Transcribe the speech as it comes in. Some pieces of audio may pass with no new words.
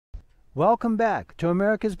Welcome back to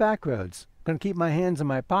America's Backroads. I'm going to keep my hands in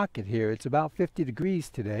my pocket here. It's about 50 degrees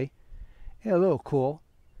today. Yeah, a little cool.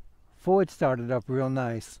 Ford started up real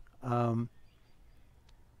nice.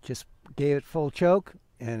 Just gave it full choke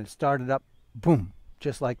and it started up, boom,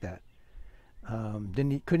 just like that.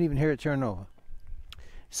 Couldn't even hear it turn over.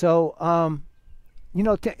 So,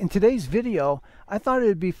 in today's video, I thought it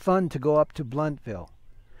would be fun to go up to Blountville.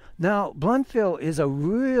 Now, Blountville is a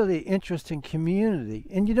really interesting community,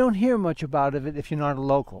 and you don't hear much about it if you're not a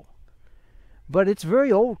local. But it's a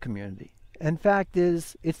very old community. In fact,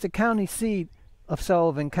 it's the county seat of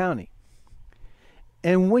Sullivan County.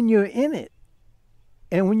 And when you're in it,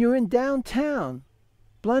 and when you're in downtown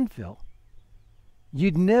Blountville,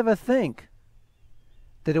 you'd never think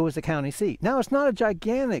that it was the county seat. Now, it's not a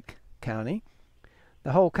gigantic county.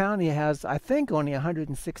 The whole county has, I think, only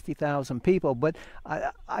 160,000 people, but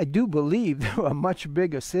I do believe there are much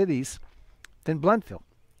bigger cities than Blountville.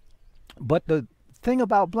 But the thing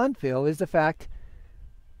about Blountville is the fact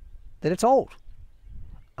that it's old.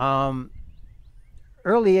 Early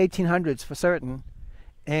 1800s for certain,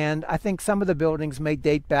 and I think some of the buildings may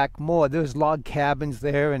date back more. There's log cabins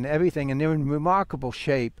there and everything, and they're in remarkable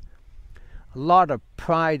shape. A lot of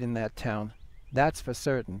pride in that town, that's for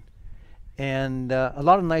certain. And a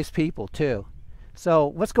lot of nice people too.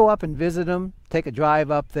 So let's go up and visit them, take a drive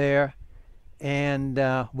up there, and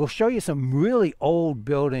we'll show you some really old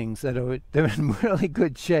buildings they're in really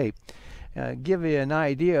good shape. Give you an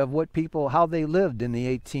idea of how they lived in the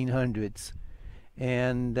 1800s.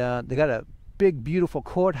 And they got a big beautiful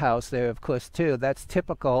courthouse there, of course, too. That's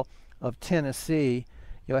typical of Tennessee.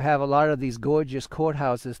 You'll have a lot of these gorgeous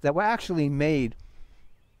courthouses that were actually made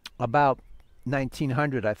about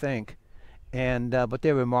 1900, I think. And but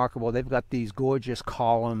they're remarkable. They've got these gorgeous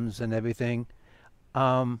columns and everything.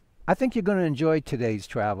 I think you're going to enjoy today's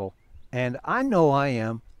travel, and I know I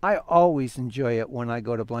am. I always enjoy it when I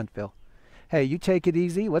go to Blountville. Hey, you take it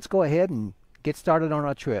easy. Let's go ahead and get started on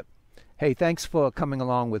our trip. Hey, thanks for coming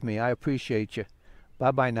along with me. I appreciate you.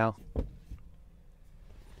 Bye-bye now.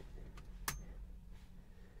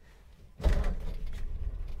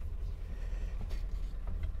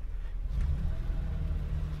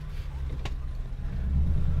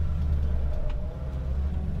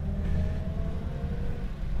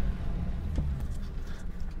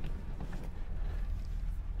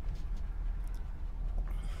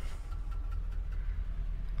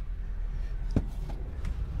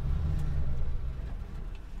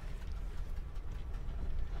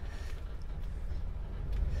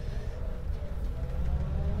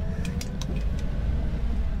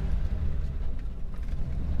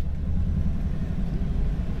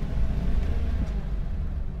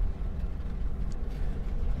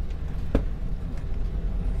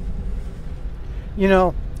 You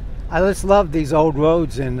know, I just love these old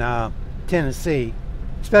roads in Tennessee,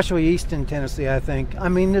 especially eastern Tennessee, I think. I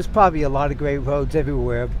mean, there's probably a lot of great roads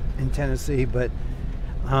everywhere in Tennessee, but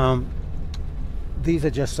these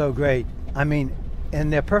are just so great. I mean,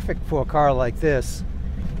 and they're perfect for a car like this.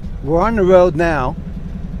 We're on the road now,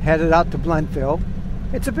 headed out to Blountville.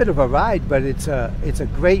 It's a bit of a ride, but it's a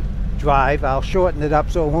great drive. I'll shorten it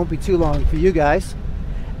up so it won't be too long for you guys.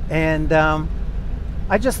 And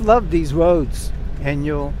I just love these roads. And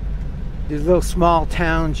these little small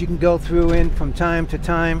towns you can go through in from time to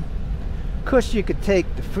time. Of course, you could take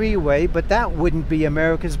the freeway, but that wouldn't be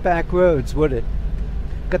America's back roads, would it?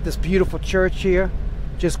 Got this beautiful church here,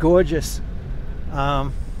 just gorgeous.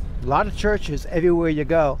 A lot of churches everywhere you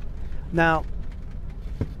go. Now,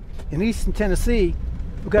 in eastern Tennessee,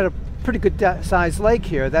 we've got a pretty good sized lake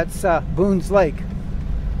here. That's Boone's Lake,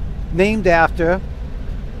 named after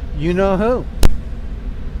you know who.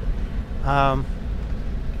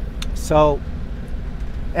 So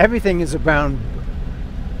everything is around,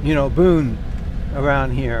 Boone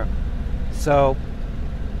around here. So,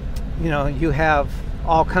 you have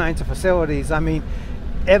all kinds of facilities. I mean,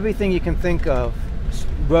 everything you can think of,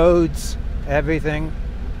 roads, everything.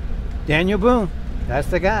 Daniel Boone, that's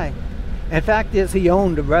the guy. In fact, he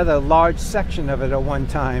owned a rather large section of it at one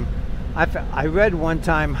time. I read one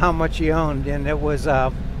time how much he owned, and it was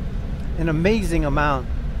an amazing amount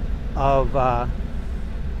of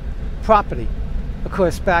property. Of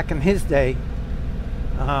course, back in his day,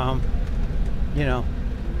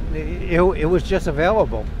 it was just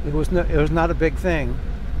available. It was not a big thing,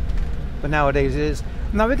 but nowadays it is.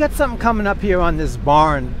 Now we got something coming up here on this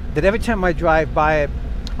barn that every time I drive by it,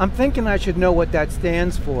 I'm thinking I should know what that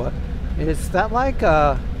stands for. Is that like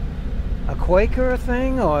a Quaker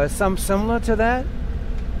thing or some similar to that?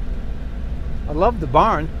 I love the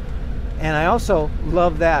barn, and I also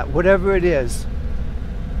love that, whatever it is.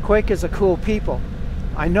 Quakers are cool people.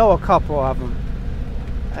 I know a couple of them,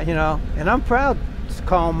 you know, and I'm proud to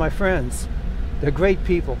call them my friends. They're great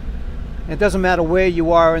people. It doesn't matter where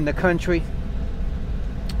you are in the country,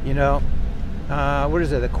 you know. What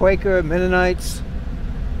is it, the Quaker, Mennonites?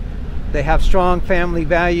 They have strong family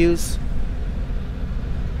values.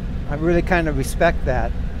 I really kind of respect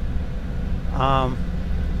that.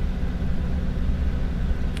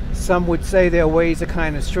 Some would say their ways are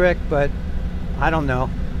kind of strict, but I don't know.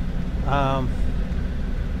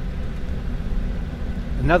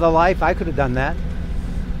 Another life, I could have done that.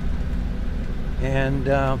 And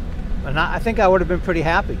I think I would have been pretty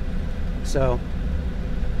happy. So,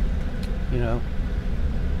 you know,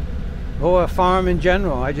 or a farm in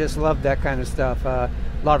general. I just love that kind of stuff. A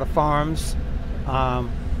lot of farms.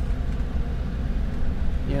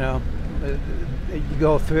 You know, you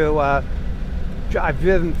go through. I've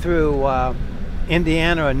driven through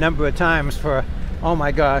Indiana a number of times for, oh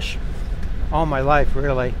my gosh, all my life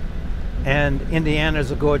really. And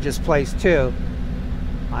Indiana's a gorgeous place too.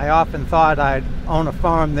 I often thought I'd own a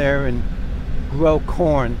farm there and grow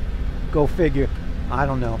corn. Go figure. I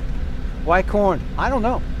don't know. Why corn? I don't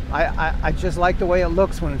know. I just like the way it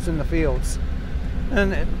looks when it's in the fields.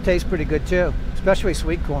 And it tastes pretty good too, especially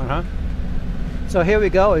sweet corn, huh? So here we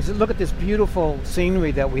go. Look at this beautiful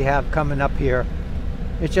scenery that we have coming up here.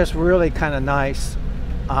 It's just really kind of nice.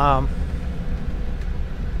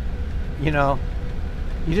 You know,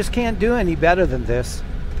 you just can't do any better than this.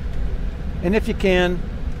 And if you can,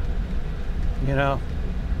 you know,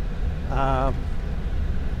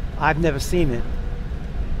 I've never seen it.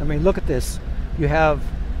 I mean, look at this. You have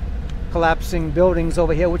collapsing buildings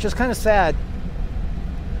over here, which is kind of sad.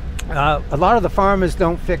 A lot of the farmers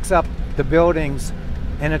don't fix up the buildings,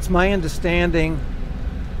 and it's my understanding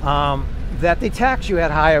that they tax you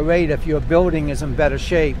at a higher rate if your building is in better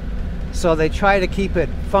shape. So they try to keep it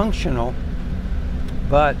functional,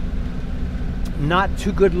 but not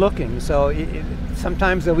too good looking. So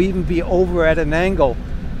sometimes they'll even be over at an angle.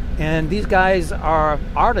 And these guys are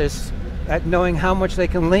artists at knowing how much they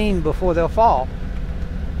can lean before they'll fall.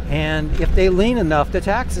 And if they lean enough, the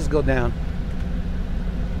taxes go down.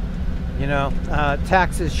 You know,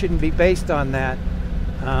 taxes shouldn't be based on that,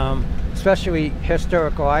 especially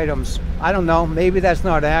historical items. I don't know, maybe that's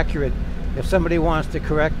not accurate. If somebody wants to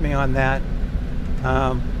correct me on that,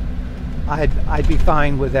 I'd be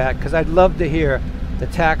fine with that, because I'd love to hear the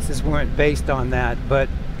taxes weren't based on that. But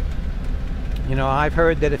you know, I've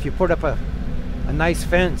heard that if you put up a nice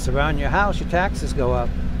fence around your house, your taxes go up.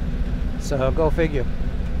 So go figure.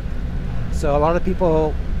 So a lot of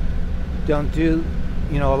people don't do,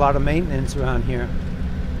 you know, a lot of maintenance around here.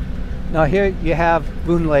 Now here you have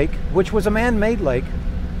Boone Lake, which was a man-made lake.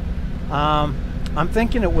 I'm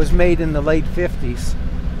thinking it was made in the late 50s.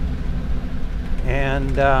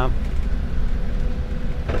 And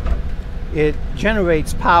it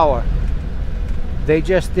generates power. They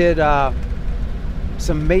just did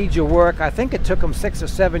some major work. I think it took them 6 or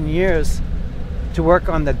 7 years to work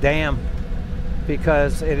on the dam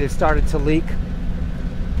because it had started to leak.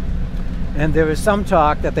 And there is some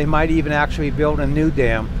talk that they might even actually build a new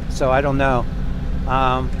dam. So I don't know.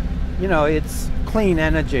 You know, it's clean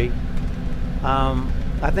energy.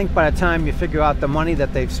 I think by the time you figure out the money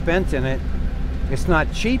that they've spent in it, it's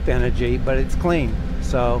not cheap energy, but it's clean.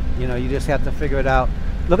 So, you know, you just have to figure it out.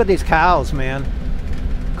 Look at these cows, man.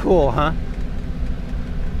 Cool, huh?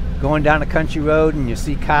 Going down a country road and you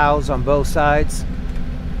see cows on both sides.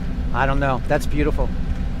 I don't know. That's beautiful.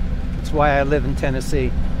 That's why I live in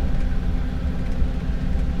Tennessee.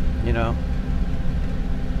 You know.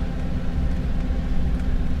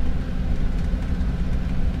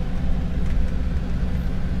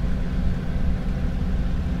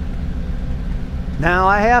 Now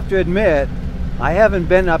I have to admit, I haven't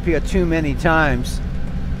been up here too many times,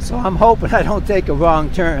 so I'm hoping I don't take a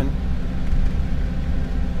wrong turn.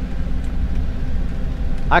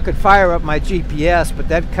 I could fire up my GPS, but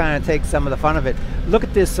that kind of takes some of the fun of it. Look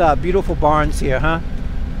at this beautiful barns here, huh?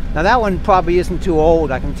 Now that one probably isn't too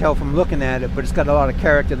old, I can tell from looking at it, but it's got a lot of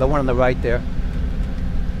character, the one on the right there.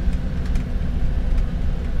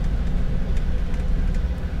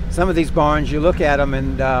 Some of these barns, you look at them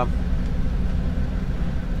and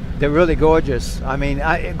they're really gorgeous. I mean,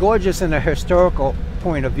 gorgeous in a historical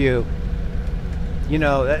point of view. You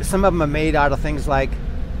know, some of them are made out of things like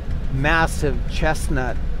massive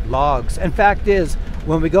chestnut logs. And fact is,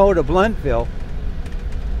 when we go to Blountville,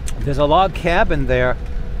 there's a log cabin there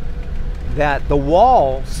that the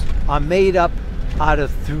walls are made up out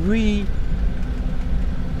of 3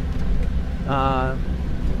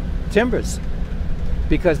 timbers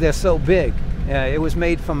because they're so big. It was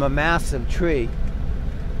made from a massive tree.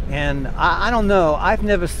 And I don't know. I've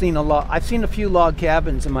never seen a log. I've seen a few log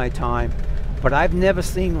cabins in my time, but I've never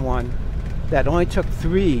seen one that only took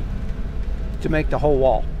 3 to make the whole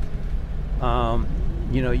wall.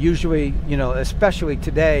 You know, usually, you know, especially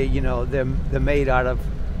today, you know, they're made out of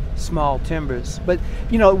small timbers. But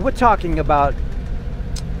you know, we're talking about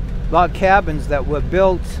log cabins that were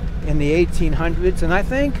built in the 1800s, and I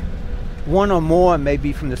think one or more may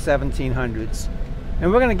be from the 1700s.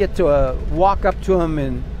 And we're going to get to walk up to them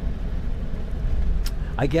and,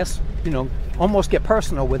 I guess, you know, almost get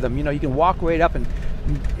personal with them. You know, you can walk right up and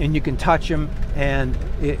you can touch them, and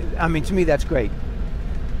I mean, to me, that's great.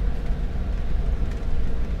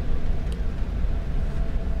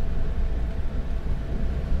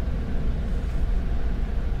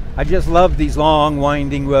 I just love these long,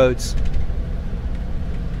 winding roads.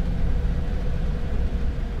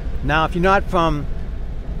 Now, if you're not from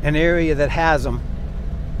an area that has them,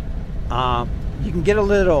 you can get a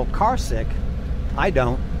little car sick. I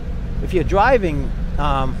don't. If you're driving,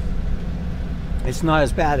 it's not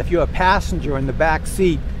as bad. If you're a passenger in the back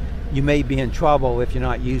seat, you may be in trouble if you're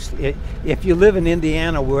not used to it. If you live in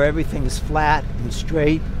Indiana where everything's flat and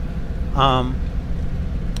straight,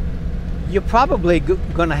 you're probably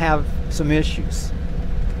going to have some issues.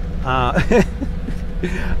 I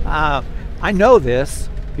know this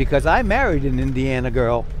because I married an Indiana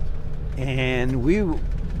girl, and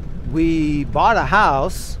we bought a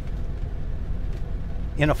house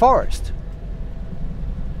in a forest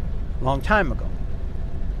a long time ago,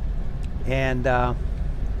 and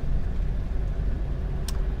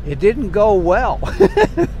it didn't go well.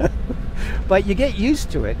 But you get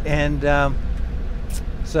used to it, and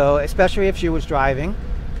so especially if she was driving,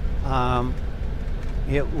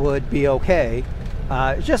 it would be okay.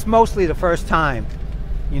 It's just mostly the first time,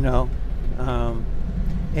 you know,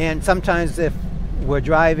 and sometimes if we're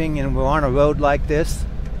driving and we're on a road like this,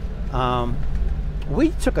 we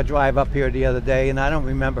took a drive up here the other day, and I don't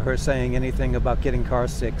remember her saying anything about getting car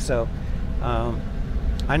sick. So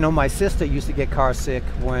I know my sister used to get car sick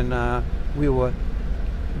when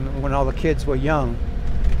when all the kids were young,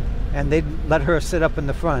 and they'd let her sit up in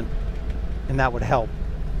the front, and that would help.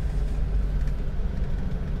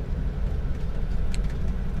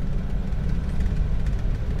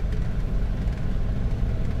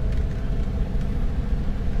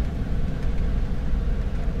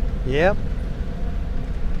 Yep.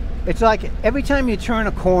 It's like every time you turn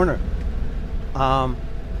a corner,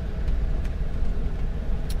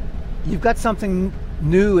 you've got something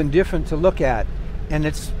new and different to look at, and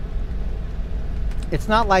it's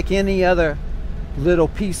not like any other little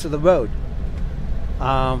piece of the road.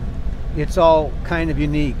 It's all kind of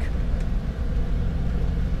unique.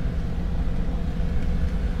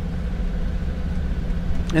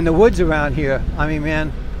 And the woods around here, I mean,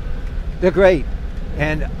 man, they're great.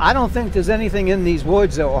 And I don't think there's anything in these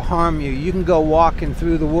woods that will harm you. You can go walking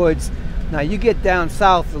through the woods. Now you get down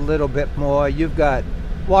south a little bit more, you've got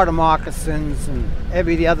water moccasins and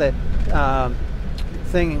every other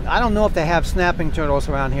thing. I don't know if they have snapping turtles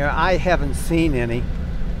around here. I haven't seen any.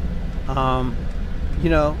 You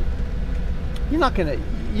know, you're not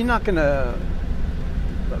gonna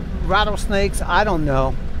rattlesnakes, I don't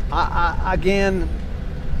know. Again,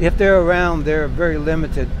 if they're around, they're very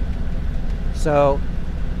limited. So,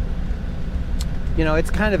 you know,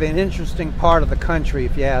 it's kind of an interesting part of the country,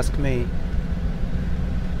 if you ask me.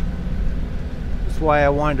 That's why I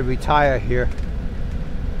wanted to retire here.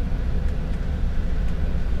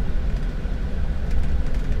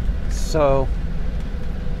 So,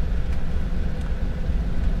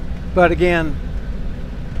 but again,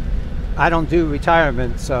 I don't do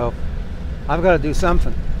retirement, so I've got to do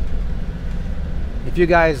something. If you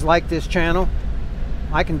guys like this channel,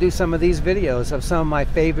 I can do some of these videos of some of my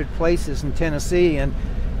favorite places in Tennessee, and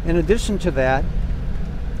in addition to that,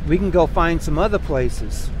 we can go find some other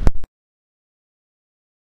places.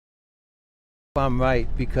 If I'm right,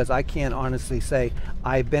 because I can't honestly say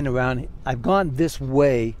I've been around. I've gone this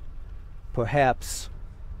way perhaps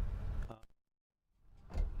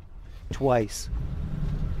twice.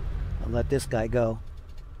 I'll let this guy go.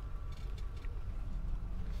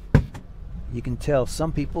 You can tell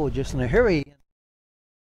some people are just in a hurry,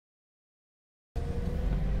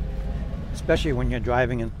 especially when you're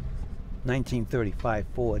driving in 1935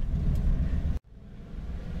 Ford.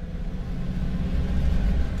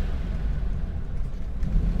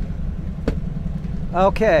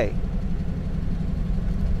 Okay.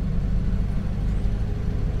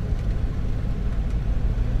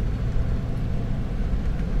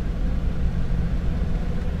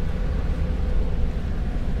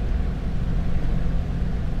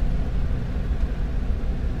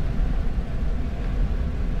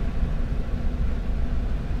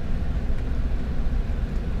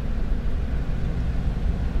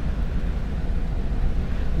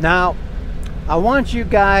 Now, I want you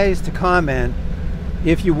guys to comment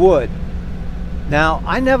if you would. Now,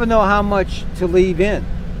 I never know how much to leave in.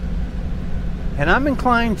 And I'm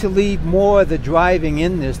inclined to leave more of the driving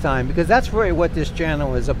in this time, because that's really what this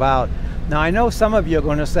channel is about. Now, I know some of you are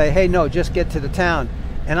going to say, hey, no, just get to the town.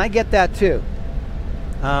 And I get that too.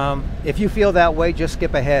 If you feel that way, just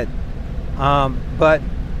skip ahead. But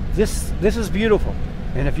this is beautiful.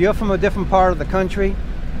 And if you're from a different part of the country,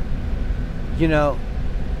 you know,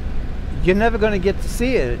 you're never going to get to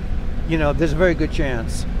see it. You know, there's a very good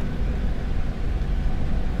chance.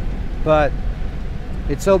 But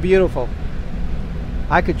it's so beautiful.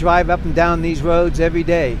 I could drive up and down these roads every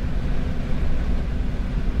day.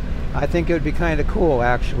 I think it would be kind of cool,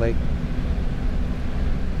 actually.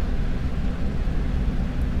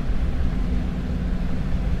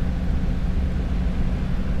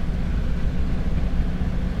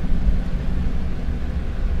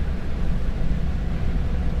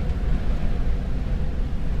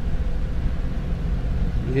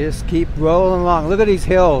 You just keep rolling along. Look at these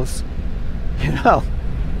hills. You know,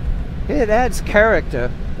 it adds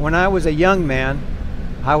character. When I was a young man,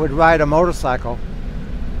 I would ride a motorcycle,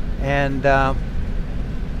 and I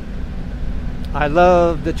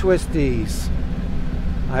loved the twisties.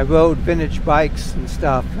 I rode vintage bikes and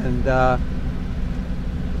stuff, and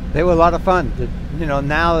they were a lot of fun. You know,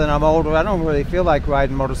 now that I'm older, I don't really feel like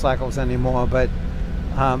riding motorcycles anymore, but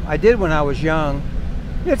I did when I was young.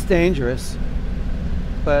 It's dangerous,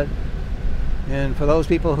 and for those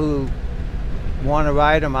people who want to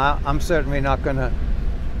ride them, I'm certainly not going to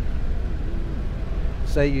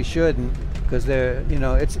say you shouldn't, because they're, you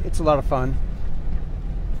know, it's a lot of fun.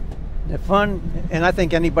 They're fun, and I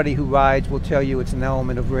think anybody who rides will tell you it's an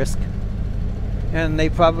element of risk. And they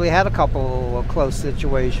probably had a couple of close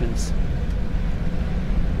situations.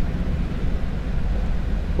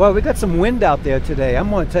 Well, we got some wind out there today, I'm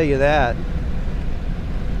going to tell you that.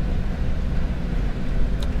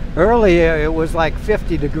 Earlier it was like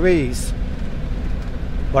 50 degrees,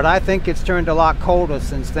 but I think it's turned a lot colder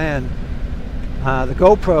since then. The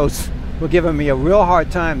GoPros were giving me a real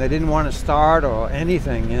hard time. They didn't want to start or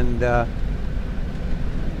anything, and you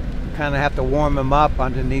kind of have to warm them up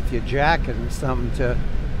underneath your jacket and something to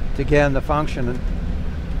get them to function. And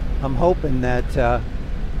I'm hoping that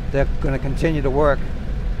they're going to continue to work.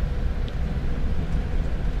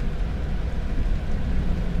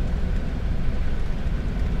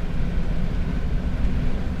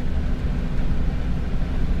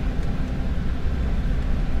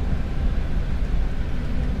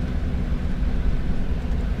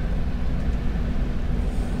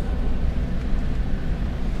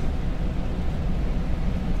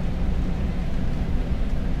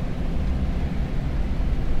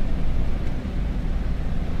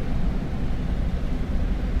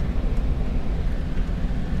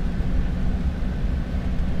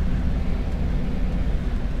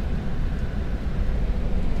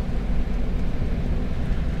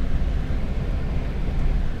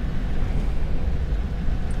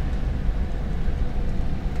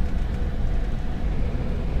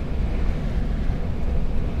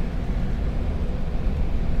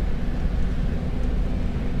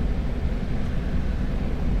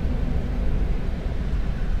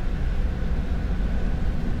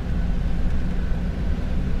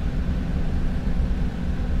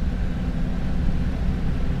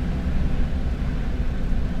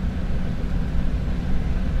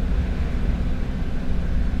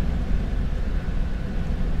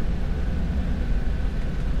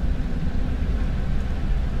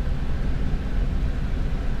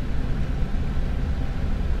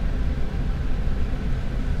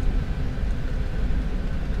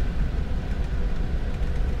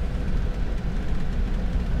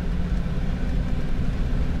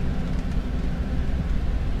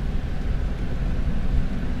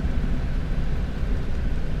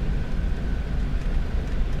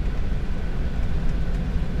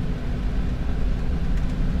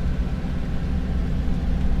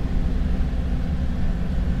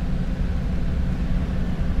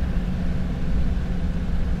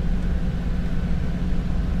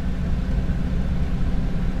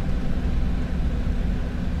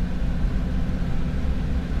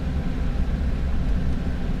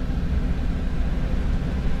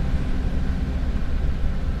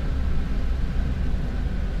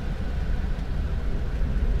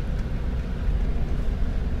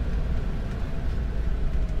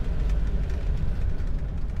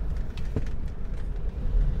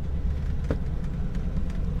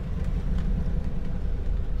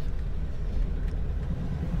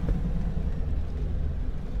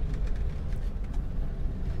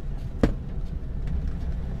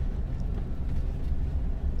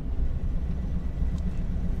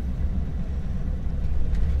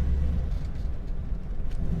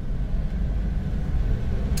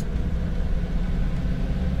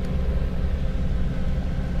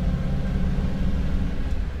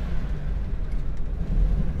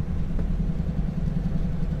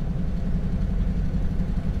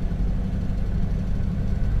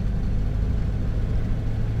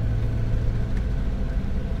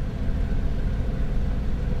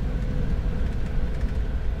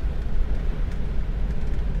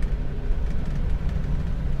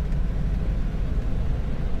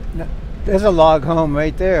 There's a log home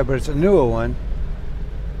right there, but it's a newer one.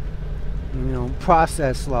 You know,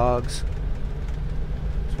 processed logs.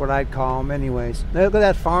 That's what I'd call them anyways. Look at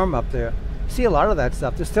that farm up there. See a lot of that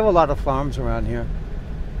stuff. There's still a lot of farms around here.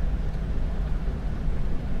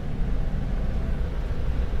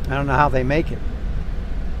 I don't know how they make it.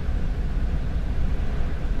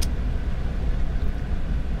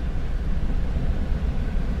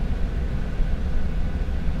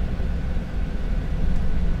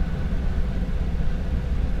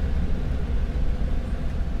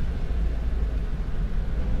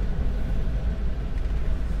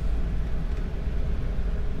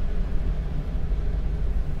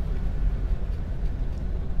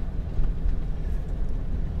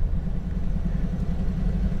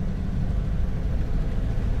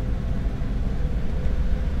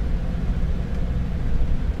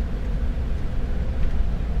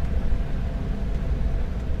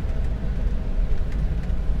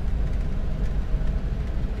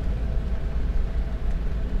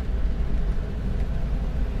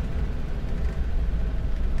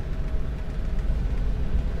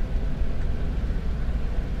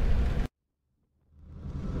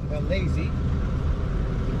 Lazy.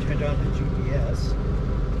 Turned on the GPS.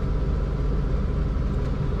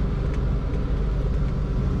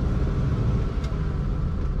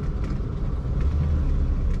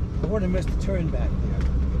 I would have missed a turn back there. It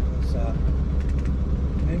was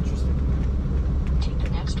interesting. Take the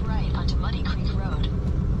next right onto Muddy Creek Road.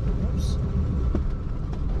 Oops.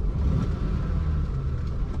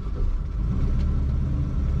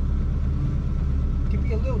 It can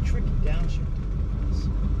be a little tricky downshift.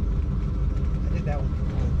 That one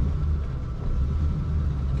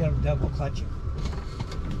got him double clutching.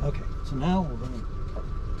 Okay, so now we're going to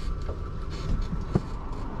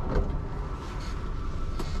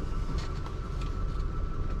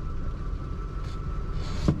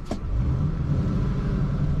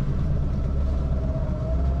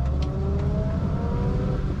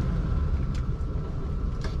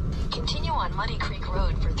continue on Muddy Creek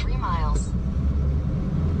Road for 3 miles.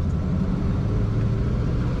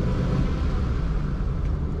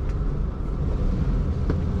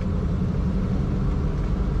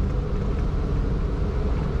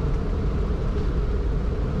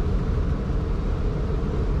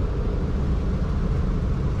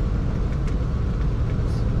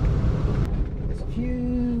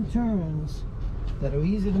 turns that are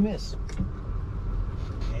easy to miss,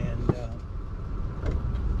 and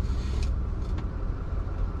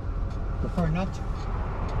prefer not to.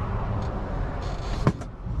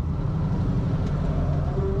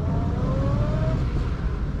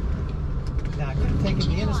 Now I could have taken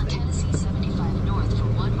the interstate. Tennessee 75 north for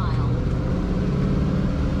 1 mile.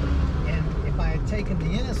 And if I had taken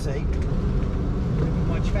the interstate, it would have been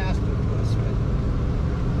much faster, of course, but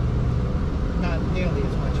not nearly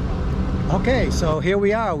as much fun. Okay, so here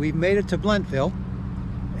we are. We've made it to Blountville,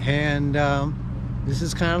 and this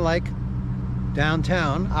is kind of like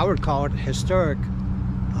downtown. I would call it historic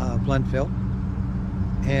Blountville,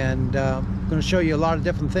 and I'm going to show you a lot of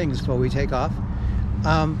different things before we take off.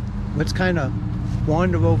 Let's kind of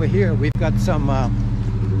wander over here. We've got some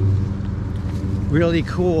really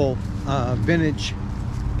cool vintage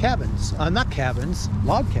cabins, not cabins,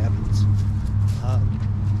 log cabins,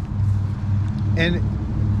 and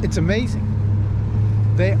it's amazing.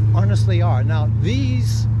 They honestly are. Now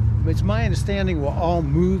these, it's my understanding, were all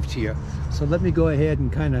moved here. So let me go ahead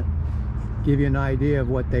and kind of give you an idea of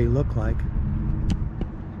what they look like.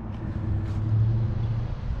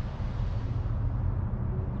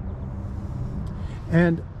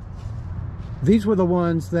 And these were the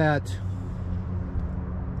ones that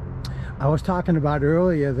I was talking about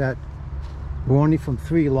earlier that were only from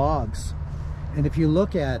 3 logs. And if you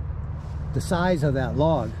look at the size of that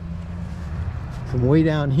log from way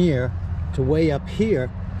down here to way up here,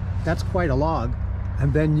 that's quite a log.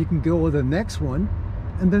 And then you can go to the next one,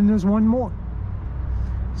 and then there's one more.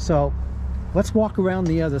 So let's walk around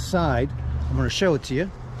the other side. I'm going to show it to you,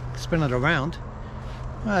 spin it around.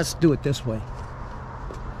 Let's do it this way.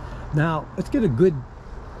 Now let's get a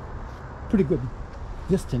pretty good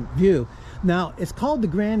distant view. Now it's called the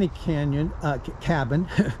Granny Canyon Cabin.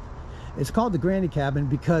 It's called the Granny Cabin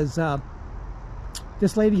because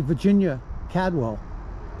this lady, Virginia Cadwell,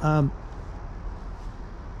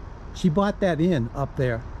 she bought that inn up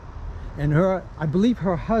there, and I believe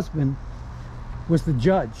her husband was the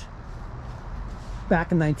judge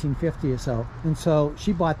back in 1950 or so, and so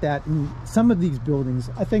she bought that. And some of these buildings,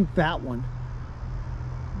 I think that one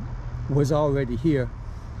was already here,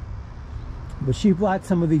 but she bought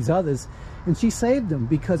some of these others, and she saved them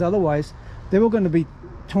because otherwise they were going to be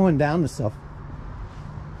torn down and stuff.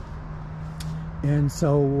 And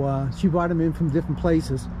so she brought them in from different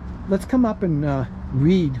places. Let's come up and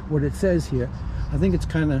read what it says here. I think it's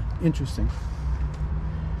kind of interesting.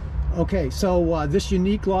 Okay, so this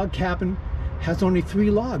unique log cabin has only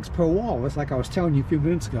 3 logs per wall. It's like I was telling you a few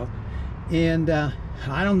minutes ago. And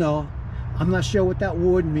I don't know. I'm not sure what that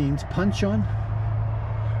word means. Punch on?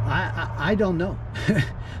 I don't know.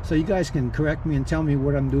 So you guys can correct me and tell me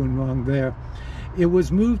what I'm doing wrong there. It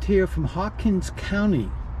was moved here from Hawkins County,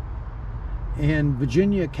 and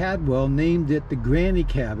Virginia Cadwell named it the Granny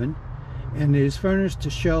Cabin, and it is furnished to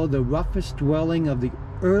show the roughest dwelling of the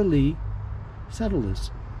early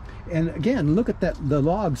settlers. And again, look at the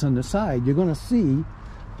logs on the side. You're going to see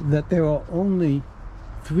that there are only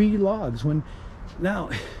 3 logs. Now,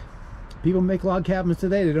 people make log cabins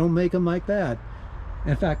today. They don't make them like that.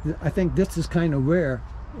 In fact, I think this is kind of rare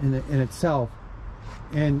in itself.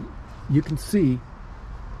 And you can see,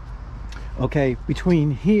 okay,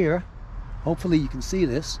 between here, hopefully you can see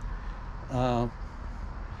this, for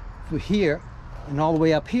here and all the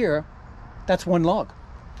way up here, that's 1 log.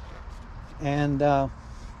 And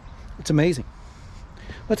it's amazing.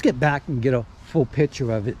 Let's get back and get a full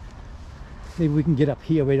picture of it. Maybe we can get up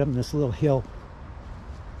here, right up in this little hill.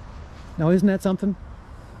 Now, isn't that something?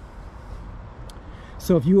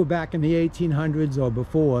 So if you were back in the 1800s or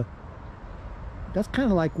before, that's kind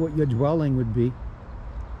of like what your dwelling would be.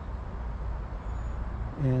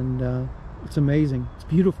 And it's amazing. It's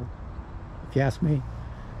beautiful, if you ask me.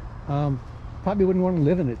 Probably wouldn't want to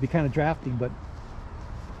live in it. It'd be kind of drafty, but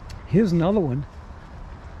here's another one.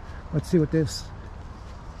 Let's see what this.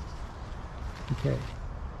 Okay.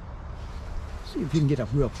 See if you can get up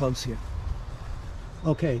real close here.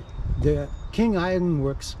 Okay, the King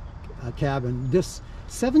Ironworks cabin. This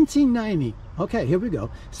 1790. Okay, here we go.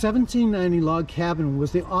 1790 log cabin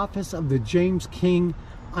was the office of the James King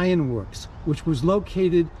Ironworks, which was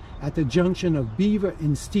located at the junction of Beaver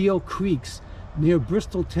and Steel Creeks near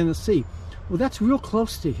Bristol, Tennessee. Well, that's real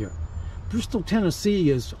close to here. Bristol, Tennessee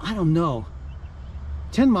is, I don't know,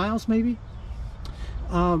 10 miles maybe?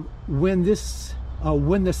 When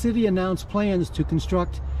the city announced plans to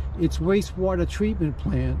construct its wastewater treatment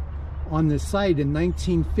plant on the site in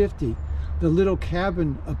 1950, the little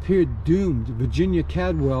cabin appeared doomed. Virginia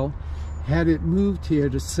Cadwell had it moved here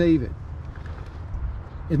to save it.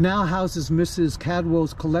 It now houses Mrs.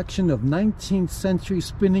 Cadwell's collection of 19th century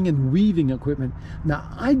spinning and weaving equipment. Now,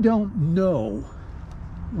 I don't know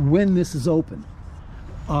when this is open,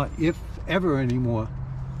 if ever anymore.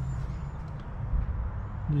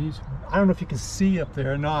 I don't know if you can see up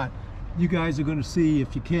there or not. You guys are going to see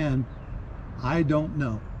if you can. I don't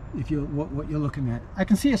know if you what you're looking at. I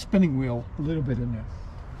can see a spinning wheel a little bit in there.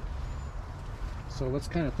 So let's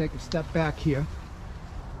kind of take a step back here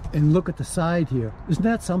and look at the side here. Isn't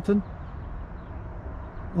that something?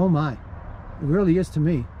 Oh my, it really is to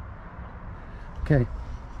me. Okay.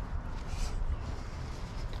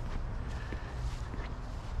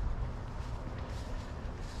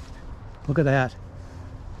 Look at that.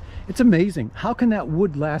 It's amazing. How can that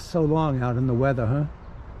wood last so long out in the weather, huh?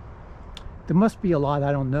 There must be a lot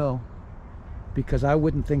I don't know, because I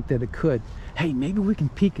wouldn't think that it could. Hey, maybe we can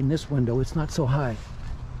peek in this window. It's not so high.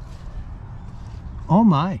 Oh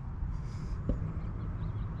my.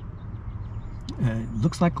 It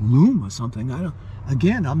looks like loom or something.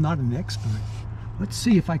 Again, I'm not an expert. Let's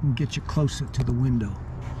see if I can get you closer to the window.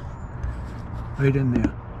 Right in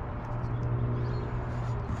there.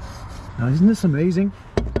 Now, isn't this amazing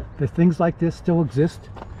that things like this still exist?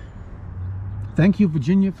 Thank you,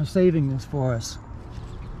 Virginia, for saving this for us.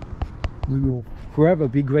 We will forever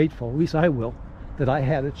be grateful, at least I will, that I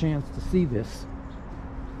had a chance to see this.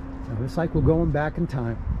 Now, it's like we're going back in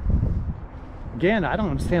time. Again, I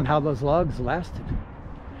don't understand how those logs lasted.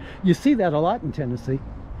 You see that a lot in Tennessee.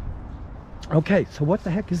 Okay, so what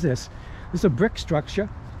the heck is this? This is a brick structure.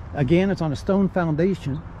 Again, it's on a stone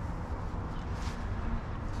foundation.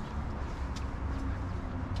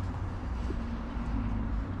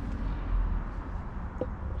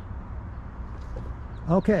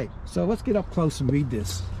 Okay, so let's get up close and read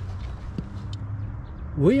this.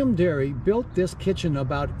 William Deery built this kitchen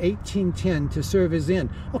about 1810 to serve as inn.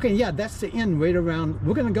 Okay, yeah, that's the inn right around.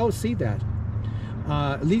 We're going to go see that,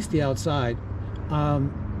 at least the outside.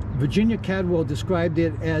 Virginia Cadwell described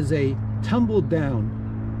it as a tumble down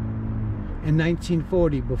in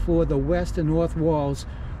 1940 before the west and north walls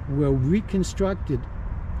were reconstructed.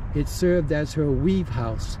 It served as her weave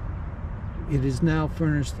house. It is now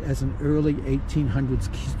furnished as an early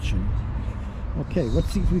 1800s kitchen. Okay, let's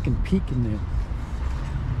see if we can peek in there.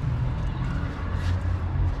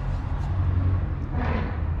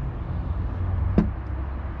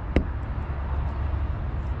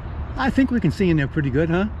 I think we can see in there pretty good,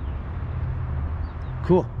 huh?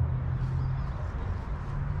 Cool.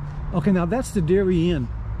 Okay, now that's the Deery Inn,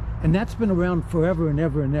 and that's been around forever and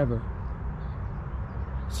ever and ever.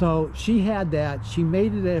 So she had that. She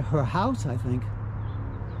made it at her house, I think,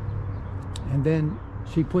 and then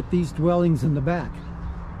she put these dwellings in the back,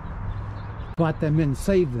 brought them in,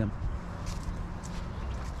 saved them.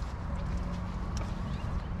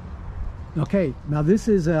 Okay, now this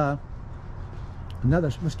is another,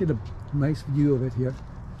 let's get a nice view of it here.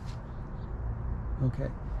 Okay,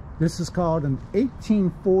 this is called an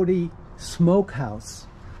 1840 smokehouse.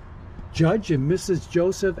 Judge and Mrs.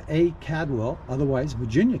 Joseph A. Cadwell, otherwise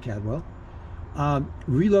Virginia Cadwell,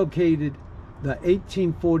 relocated the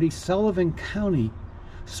 1840 Sullivan County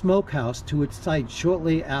smokehouse to its site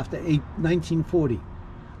shortly after 1940,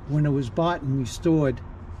 when it was bought and restored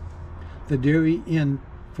the Deery Inn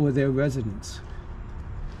for their residents.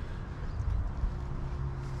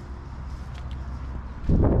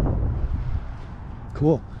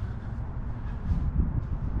 Cool.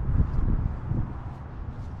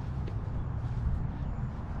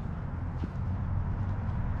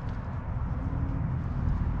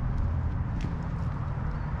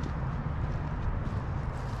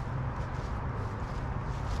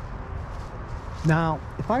 Now,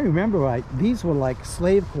 if I remember right, these were like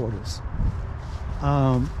slave quarters.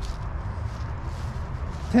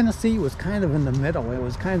 Tennessee was kind of in the middle. It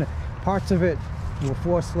was kind of, parts of it were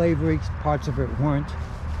for slavery, parts of it weren't.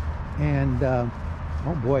 And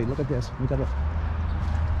oh boy, look at this. We got a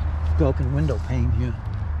broken window pane here.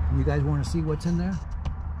 You guys want to see what's in there?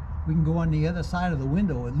 We can go on the other side of the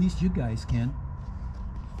window, at least you guys can.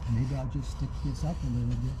 Maybe I'll just stick this up a little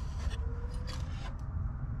bit.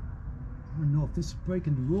 I don't know if this is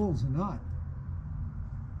breaking the rules or not.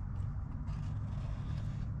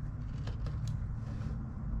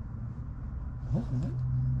 I hope not.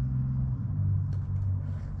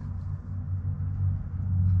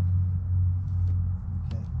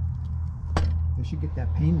 Okay. They should get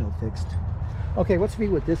that pane though fixed. Okay, let's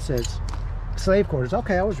read what this says. Slave quarters.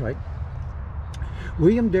 Okay, I was right.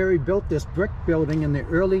 William Deery built this brick building in the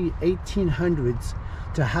early 1800s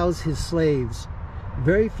to house his slaves.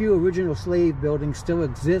 Very few original slave buildings still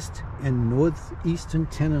exist in northeastern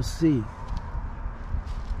Tennessee.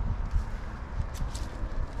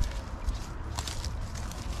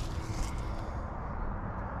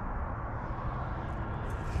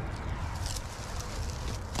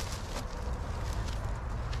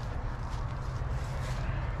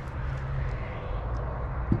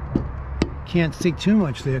 Can't see too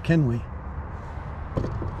much there, can we?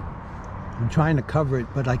 I'm trying to cover it,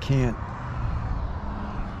 but I can't.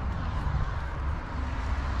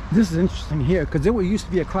 This is interesting here because it used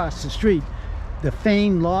to be across the street, the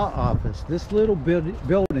Fane Law Office. This little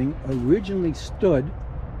building originally stood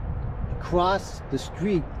across the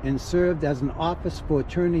street and served as an office for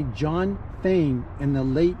attorney John Fane in the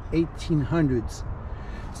late 1800s.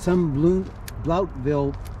 Some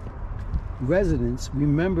Blountville residents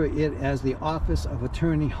remember it as the office of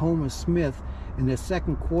attorney Homer Smith in the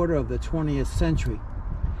second quarter of the 20th century.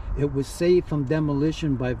 It was saved from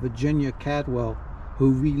demolition by Virginia Cadwell,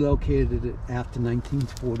 who relocated it after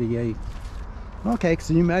 1948. Okay,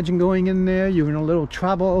 so you imagine going in there, you're in a little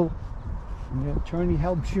trouble, and the attorney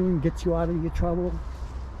helps you and gets you out of your trouble.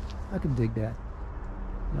 I could dig that.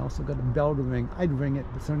 You also got a bell to ring. I'd ring it,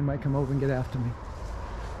 but somebody might come over and get after me.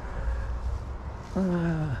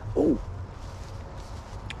 Oh,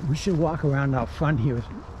 we should walk around out front here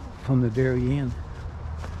from the Deery Inn.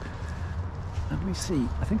 Let me see.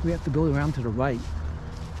 I think we have to go around to the right.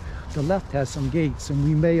 The left has some gates, and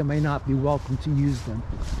we may or may not be welcome to use them.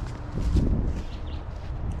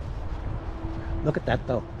 Look at that,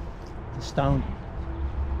 though. The stone.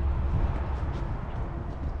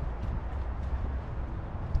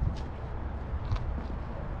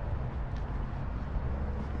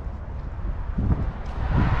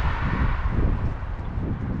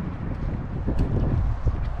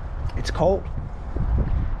 It's cold.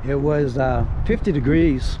 It was 50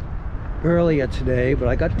 degrees earlier today, but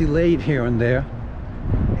I got delayed here and there,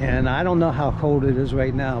 and I don't know how cold it is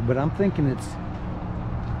right now, but I'm thinking it's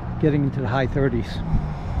getting into the high 30s.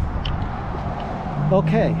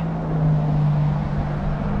 Okay,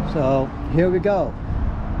 so here we go.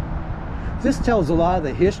 This tells a lot of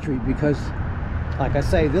the history because, like I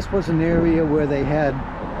say, this was an area where they had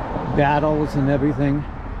battles and everything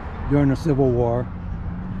during the Civil War.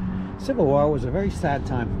 Civil War was a very sad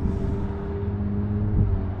time.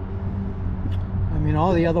 I mean,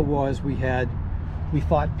 all the other wars we had, we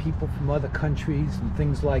fought people from other countries and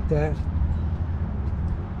things like that.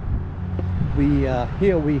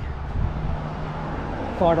 Here we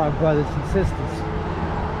fought our brothers and sisters.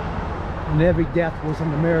 And every death was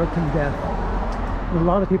an American death. And a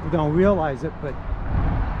lot of people don't realize it, but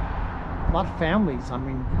a lot of families, I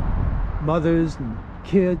mean, mothers and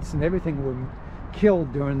kids and everything were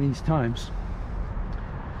killed during these times.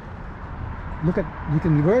 Look at, you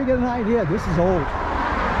can really get an idea, this is old.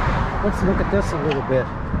 Let's look at this a little bit.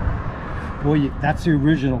 Boy, that's the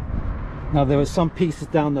original. Now there are some pieces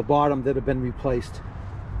down the bottom that have been replaced.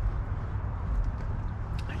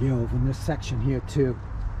 Here over in this section here too.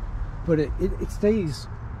 But it stays,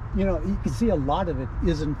 you know, you can see a lot of it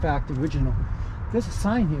is in fact original. There's a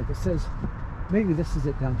sign here that says, maybe this is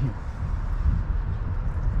it down here.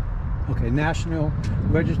 Okay, National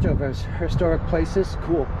Register of Historic Places,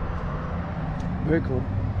 cool. Very cool.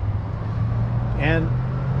 And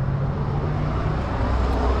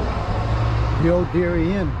the old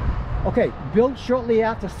Deery Inn. Okay, built shortly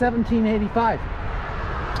after 1785.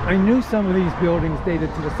 I knew some of these buildings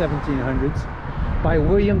dated to the 1700s. By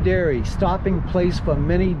William Deery, stopping place for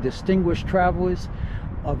many distinguished travelers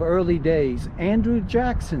of early days. Andrew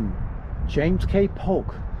Jackson, James K.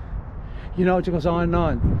 Polk. You know, it goes on and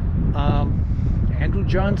on. Andrew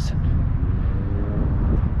Johnson.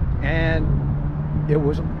 And it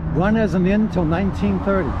was run as an inn till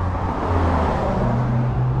 1930.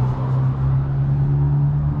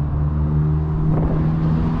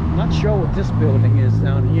 I'm not sure what this building is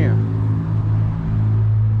down here.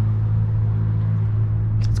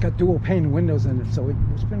 It's got dual pane windows in it, so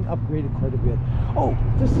it's been upgraded quite a bit. Oh,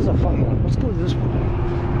 this is a fun one. Let's go to this one.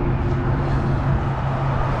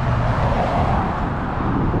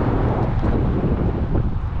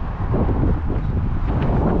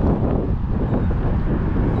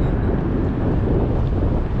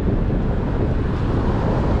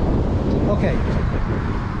 Okay,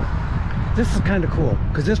 this is kind of cool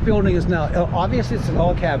because this building is now, obviously it's a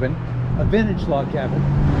log cabin, a vintage log cabin.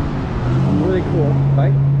 Really cool,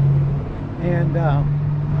 right? And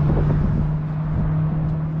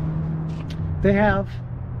they have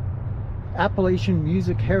Appalachian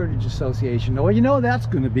Music Heritage Association. Oh, you know that's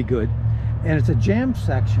going to be good. And it's a jam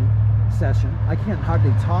session. I can't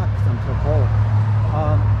hardly talk because I'm so cold.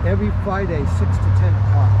 Every Friday, 6 to 10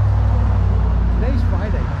 o'clock. Today's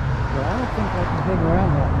Friday. But I don't think I can hang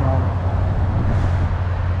around that long.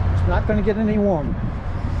 It's not going to get any warmer.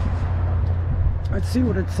 Let's see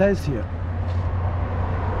what it says here.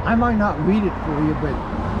 I might not read it for you, but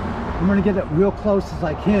I'm going to get it real close as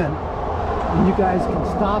I can, and you guys can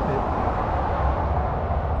stop it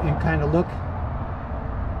and kind of look.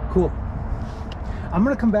 Cool. I'm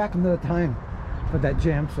going to come back another time for that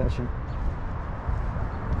jam session.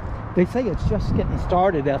 They say it's just getting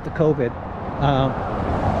started after COVID.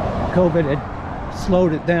 COVID had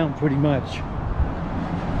slowed it down pretty much.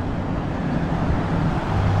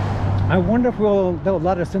 I wonder if they'll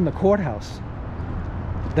let us in the courthouse.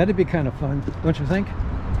 That'd be kind of fun, don't you think?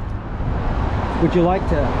 Would you like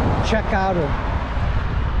to check out a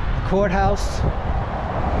courthouse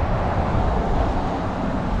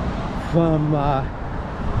from,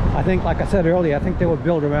 I think, like I said earlier, I think they were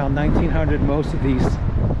built around 1900, most of these.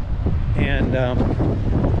 And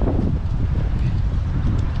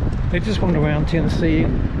they just went around Tennessee.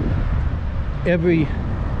 Every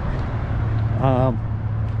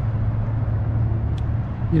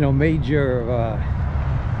you know, major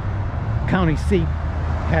county seat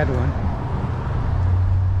had one.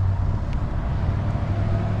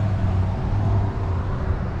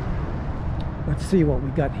 Let's see what we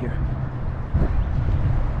got here.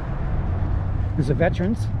 There's the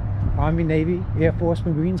veterans, Army, Navy, Air Force,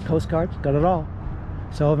 Marines, Coast Guard, got it all.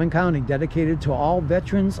 Sullivan County, dedicated to all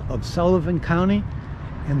veterans of Sullivan County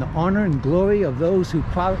and the honor and glory of those who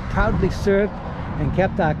proudly served and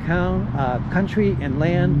kept our country and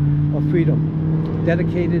land of freedom.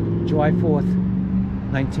 Dedicated July 4th,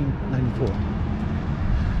 1994.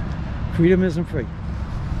 Freedom isn't free.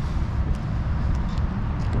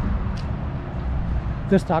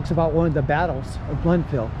 This talks about one of the battles of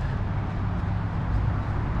Blountville.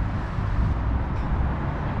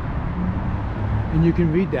 And you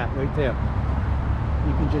can read that right there.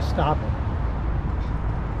 You can just stop it.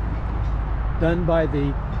 Done by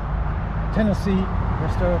the Tennessee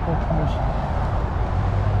Historical Commission.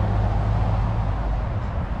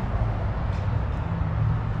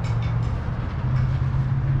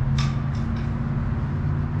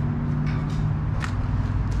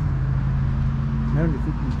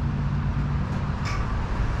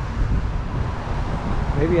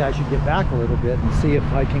 Maybe I should get back a little bit and see if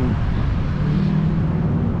I can.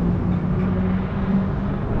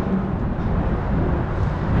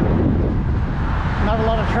 Not a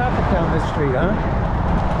lot of traffic down this street, huh?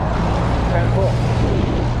 kind of cool.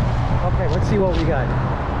 Okay, let's see what we got.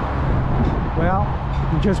 Well, we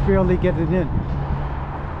can just barely get it in.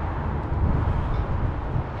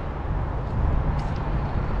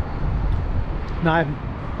 Now,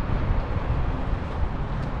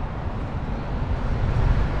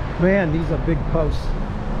 man, these are big posts.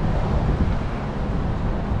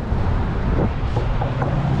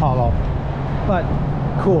 Hollow, but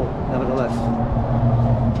cool nevertheless.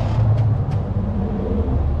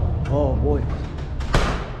 Oh boy,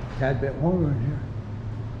 tad bit warmer in here.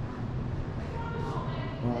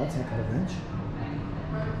 Well, that's a heck of a bench.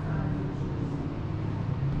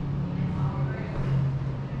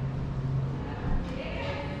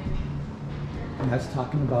 And that's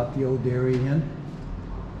talking about the old Deery Inn.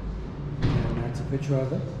 And that's a picture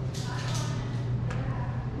of it.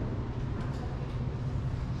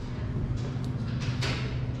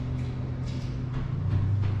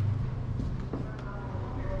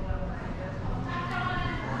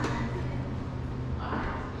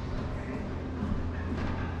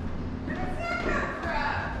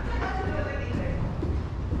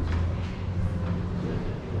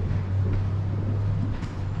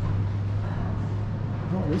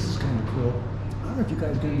 This is kind of cool. I don't know if you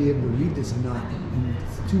guys are going to be able to read this or not. And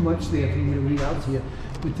it's too much there for me to read out to you.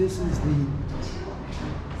 But this is the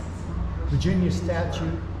Virginia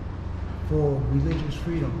statute for religious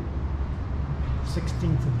freedom.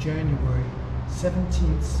 16th of January,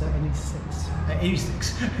 1776.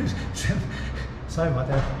 86. Sorry about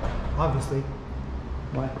that. Obviously,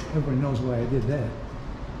 why everybody knows why I did that.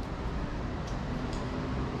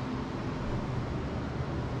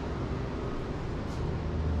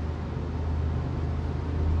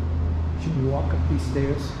 Should we walk up these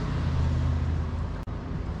stairs?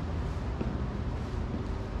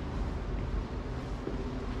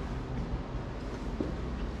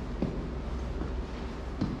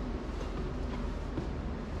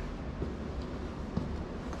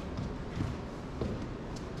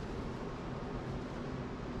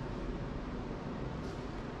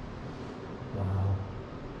 Wow.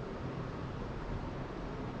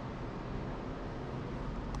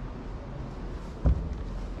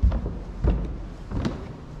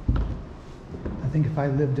 I think if I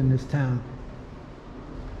lived in this town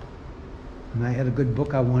and I had a good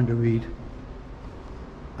book I wanted to read,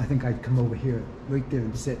 I think I'd come over here, right there,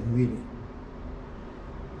 and sit and read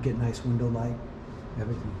it. Get nice window light,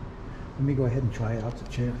 everything. Let me go ahead and try out the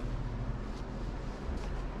chair.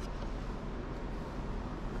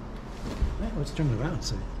 Well, let's turn it around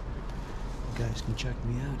so you guys can check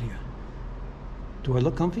me out here. Do I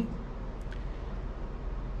look comfy?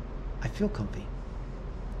 I feel comfy.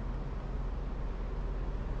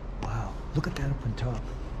 Wow, look at that up on top.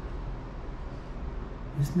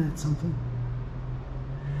 Isn't that something?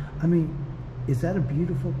 I mean, is that a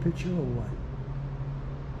beautiful picture or what?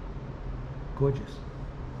 Gorgeous.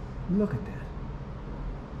 Look at that.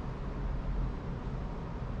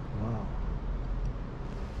 Wow.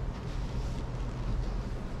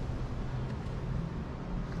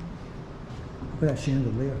 Look at that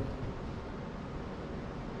chandelier.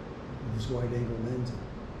 With this wide angle lens.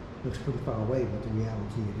 It looks pretty far away, but the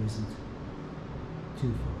reality it isn't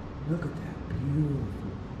too far. Look at that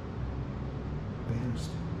beautiful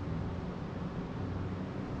banister.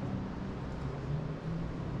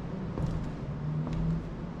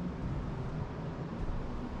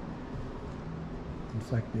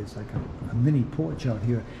 It's like there's like a mini porch out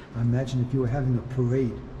here. I imagine if you were having a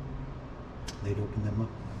parade, they'd open them up.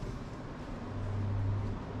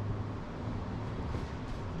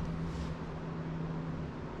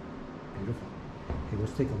 Beautiful. Hey,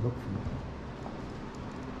 let's take a look from there.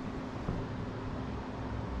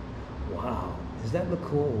 Wow, does that look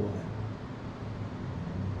cool or what?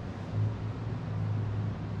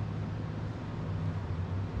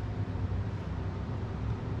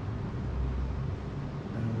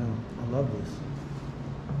 I don't know, I love this.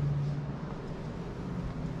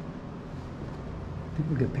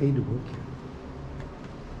 People get paid to work here.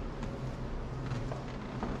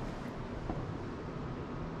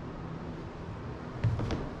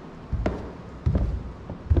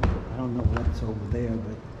 I don't know what's over there,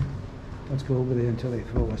 but let's go over there until they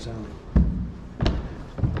throw us out.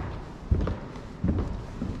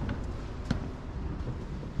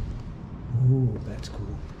 Ooh, that's cool.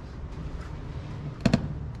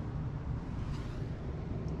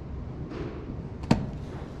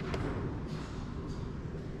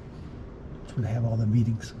 That's where they have all the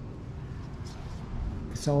meetings.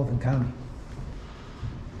 Sullivan County.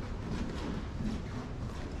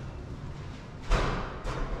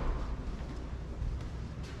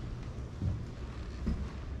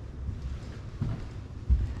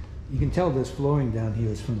 You can tell this flooring down here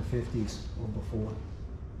is from the 50s or before.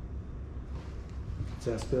 It's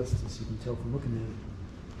asbestos, you can tell from looking at it.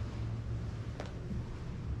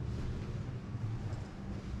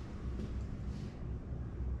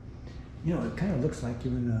 You know, it kind of looks like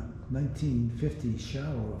you're in a 1950s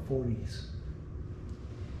shower or 40s.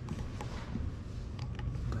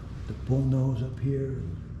 Got the bullnose up here,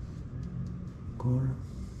 corner.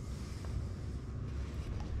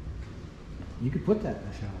 You could put that in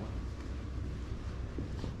the shower.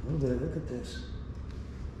 Oh, there, look at this.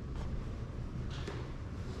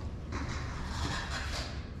 I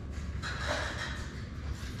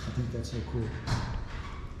think that's so cool.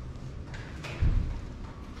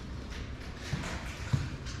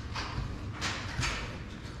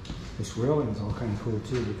 This railing is all kind of cool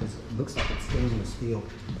too because it looks like it's stainless steel.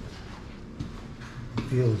 It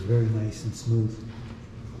feels very nice and smooth.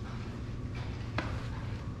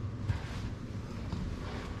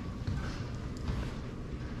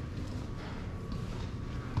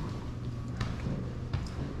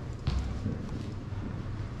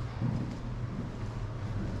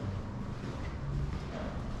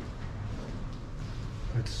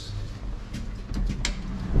 That's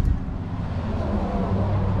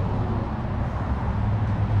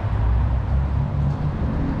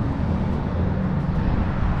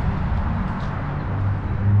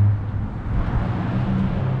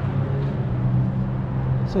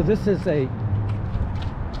so this is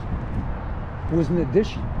was an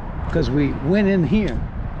addition because we went in here,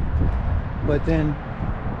 but then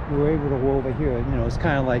we were able to go over here. You know, it's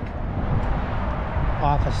kind of like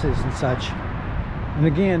offices and such. And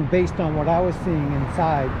again, based on what I was seeing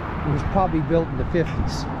inside, it was probably built in the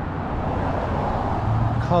 50s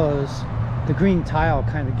because the green tile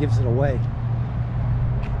kind of gives it away.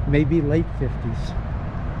 Maybe late 50s.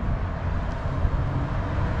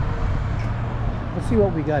 Let's see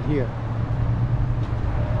what we got here.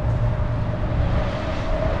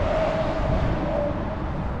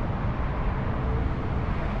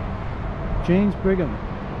 James Brigham,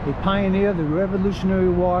 a pioneer of the Revolutionary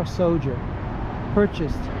War soldier,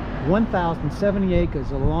 purchased 1,070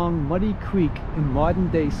 acres along Muddy Creek in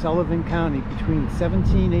modern-day Sullivan County between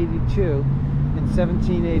 1782 and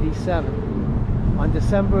 1787. On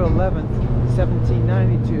December 11th,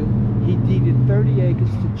 1792, he deeded 30 acres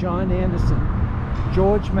to John Anderson,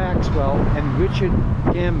 George Maxwell, and Richard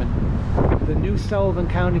Gammon, the new Sullivan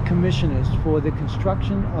County Commissioners, for the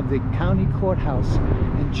construction of the county courthouse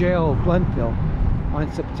and jail of Blountville. On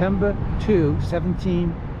September 2,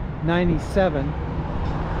 1797,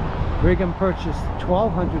 Brigham purchased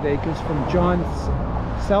 1,200 acres from John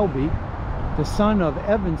Selby, the son of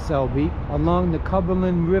Evan Selby, along the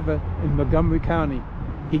Cumberland River in Montgomery County.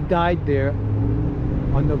 He died there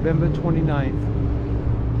on November 29th,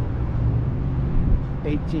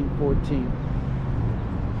 1814.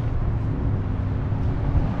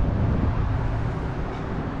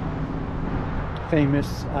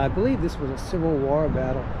 Famous, I believe this was a Civil War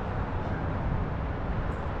battle.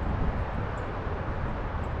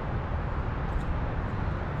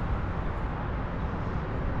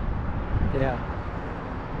 Yeah.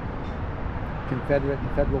 Confederate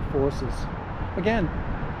and Federal forces. Again,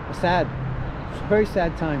 a very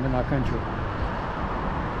sad time in our country.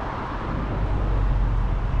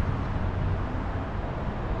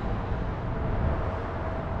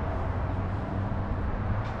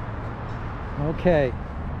 Okay,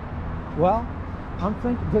 well, I'm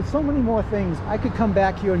thinking there's so many more things. I could come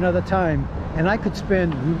back here another time and I could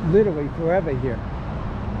spend literally forever here.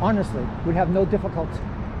 Honestly, we'd have no difficult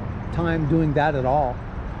time doing that at all.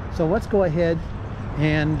 So let's go ahead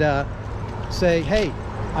and say, hey,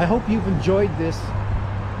 I hope you've enjoyed this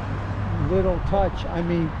little touch. I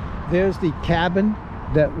mean, there's the cabin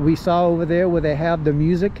that we saw over there where they have the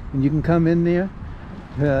music and you can come in there.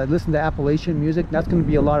 Listen to Appalachian music. That's going to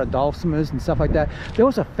be a lot of dulcimers and stuff like that. There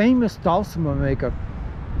was a famous dulcimer maker.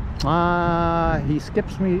 He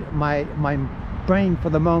skips me my brain for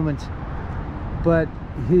the moment, but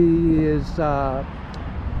he is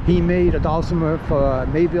he made a dulcimer for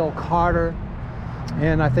Mayville Carter,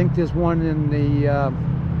 and I think there's one in the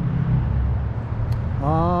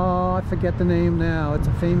I forget the name now. It's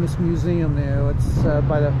a famous museum there. It's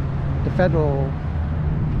by the Federal.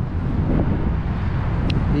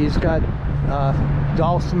 He's got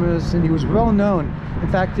dulcimers, and he was well known. In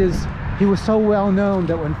fact, he was so well known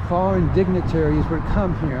that when foreign dignitaries would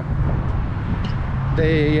come here,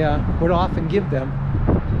 they would often give them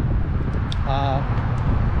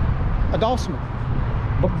a dulcimer,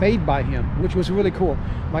 but made by him, which was really cool.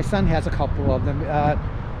 My son has a couple of them.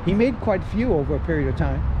 He made quite a few over a period of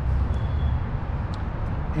time.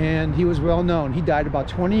 and he was well known. He died about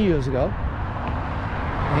 20 years ago,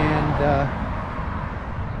 and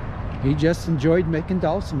he just enjoyed making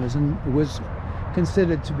dulcimers and was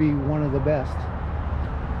considered to be one of the best.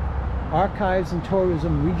 Archives and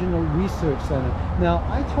Tourism Regional Research Center. Now,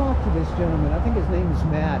 I talked to this gentleman, I think his name is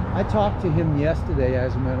Matt. I talked to him yesterday,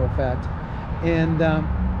 as a matter of fact, and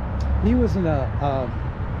he was a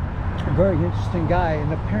very interesting guy,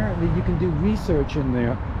 and apparently you can do research in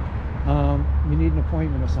there. You need an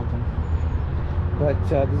appointment or something. But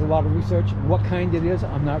there's a lot of research. What kind it is,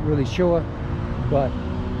 I'm not really sure, but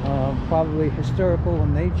probably historical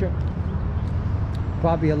in nature.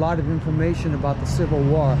 Probably a lot of information about the Civil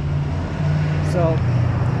War. So,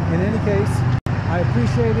 in any case, I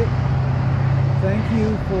appreciate it. Thank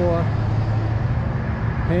you for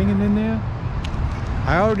hanging in there.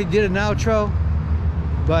 I already did an outro,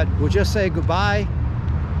 but we'll just say goodbye.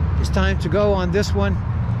 It's time to go on this one.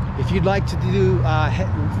 If you'd like to do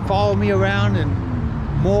follow me around and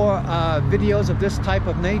more videos of this type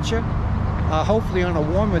of nature, hopefully on a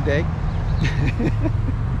warmer day.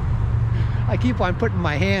 I keep on putting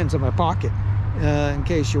my hands in my pocket in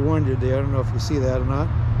case you wondered there. I don't know if you see that or not.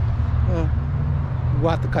 We'll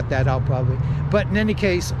have to cut that out probably. But in any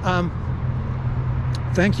case,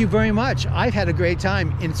 thank you very much. I've had a great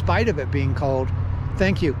time in spite of it being cold.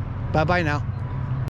 Thank you. Bye-bye now.